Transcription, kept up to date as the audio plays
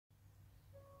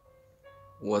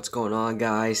What's going on,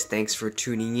 guys? Thanks for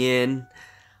tuning in.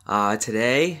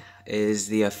 Today is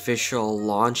the official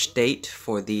launch date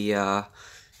for the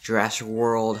Jurassic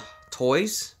World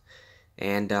toys,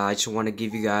 and I just want to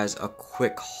give you guys a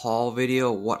quick haul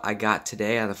video of what I got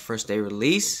today on the first day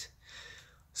release.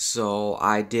 So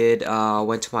I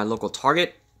went to my local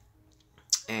Target,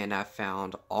 and I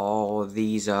found all of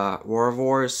these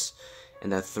Roarivores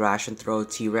and the Thrash and Throw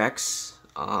T-Rex.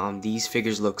 These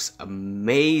figures looks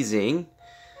amazing.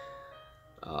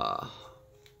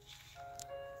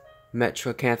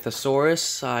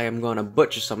 Metrocanthosaurus. I am gonna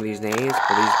butcher some of these names,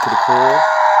 but these are pretty cool.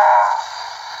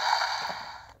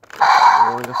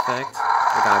 Roaring effect.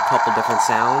 I got a couple different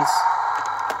sounds.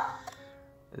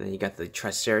 And then you got the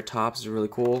Triceratops, is really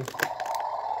cool.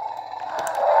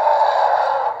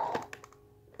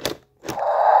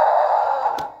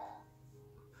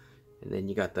 And then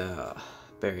you got the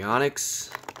Baryonyx.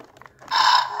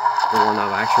 The one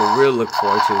I actually really look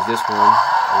forward to is this one.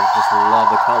 I just love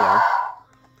the color.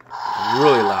 It's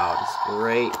really loud. It's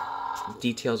great. The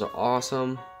details are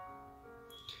awesome.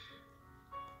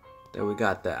 Then we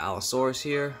got the Allosaurus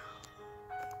here.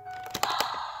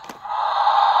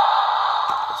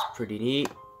 It's pretty neat.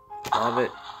 Love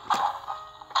it.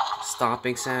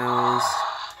 Stomping sounds.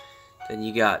 Then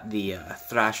you got the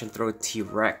Thrash and Throw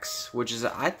T-Rex, which is,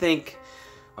 I think,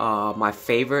 my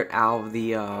favorite out of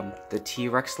the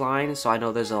T-Rex line. So I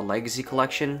know there's a Legacy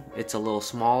collection. It's a little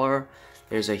smaller.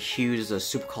 There's a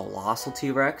super colossal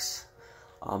T-Rex.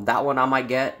 That one I might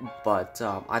get, but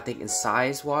I think in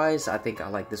size-wise, I think I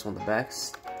like this one the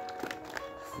best.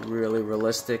 Really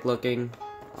realistic looking.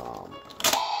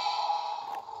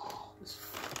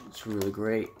 It's really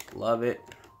great. Love it.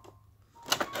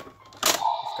 It's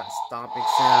got stomping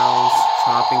sounds,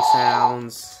 chopping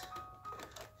sounds.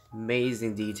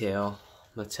 Amazing detail.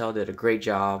 Mattel did a great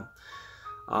job.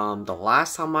 The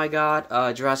last time I got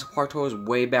Jurassic Park toys,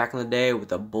 way back in the day, with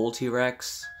the Bull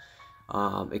T-Rex.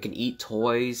 It can eat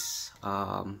toys.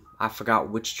 I forgot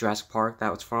which Jurassic Park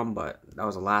that was from, but that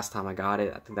was the last time I got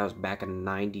it. I think that was back in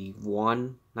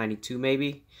 91, 92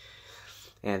 maybe.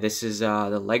 And this is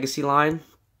the Legacy line.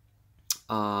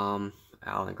 Alan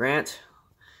Grant.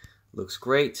 Looks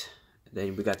great. And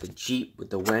then we got the Jeep with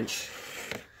the winch.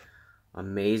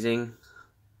 Amazing.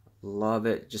 Love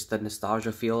it. Just the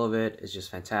nostalgia feel of it is just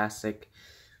fantastic.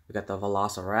 We got the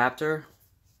Velociraptor.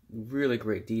 Really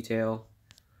great detail.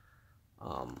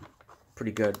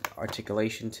 Pretty good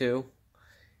articulation too.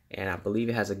 And I believe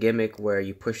it has a gimmick where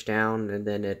you push down and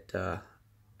then it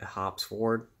hops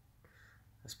forward.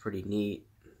 That's pretty neat.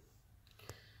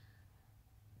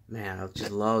 Man, I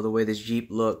just love the way this Jeep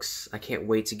looks. I can't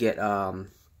wait to get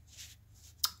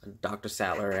Dr.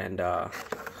 Sattler and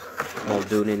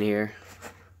Muldoon in here.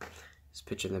 This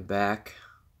picture in the back.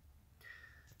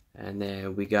 And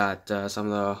then we got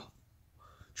some of the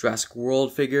Jurassic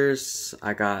World figures.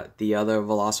 I got the other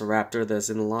Velociraptor that's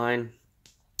in the line.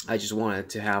 I just wanted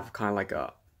to have kind of like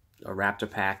a raptor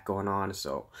pack going on,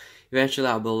 so eventually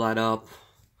I'll build that up.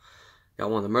 Got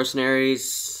one of the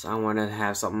mercenaries. I want to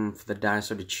have something for the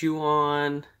dinosaur to chew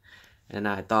on, and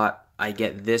I thought I'd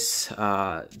get this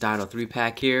Dino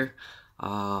 3-pack here.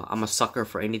 I'm a sucker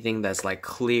for anything that's like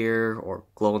clear or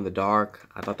glow in the dark.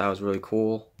 I thought that was really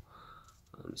cool.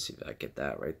 Let me see if I get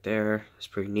that right there. It's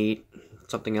pretty neat.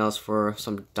 Something else for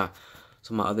some of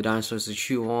my other dinosaurs to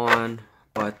chew on.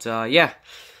 But yeah,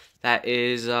 that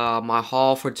is my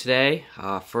haul for today.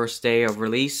 First day of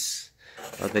release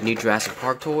of the new Jurassic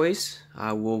Park toys.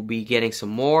 I will be getting some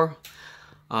more.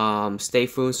 Stay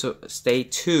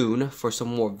tuned for some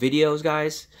more videos,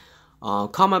 guys.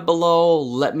 Comment below,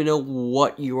 let me know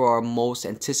what you are most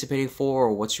anticipating for,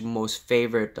 or what's your most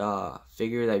favorite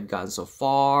figure that you've gotten so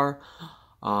far.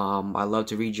 I love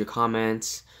to read your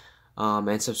comments,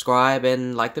 and subscribe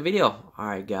and like the video.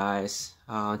 Alright, guys,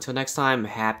 until next time,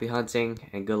 happy hunting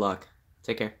and good luck.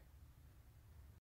 Take care.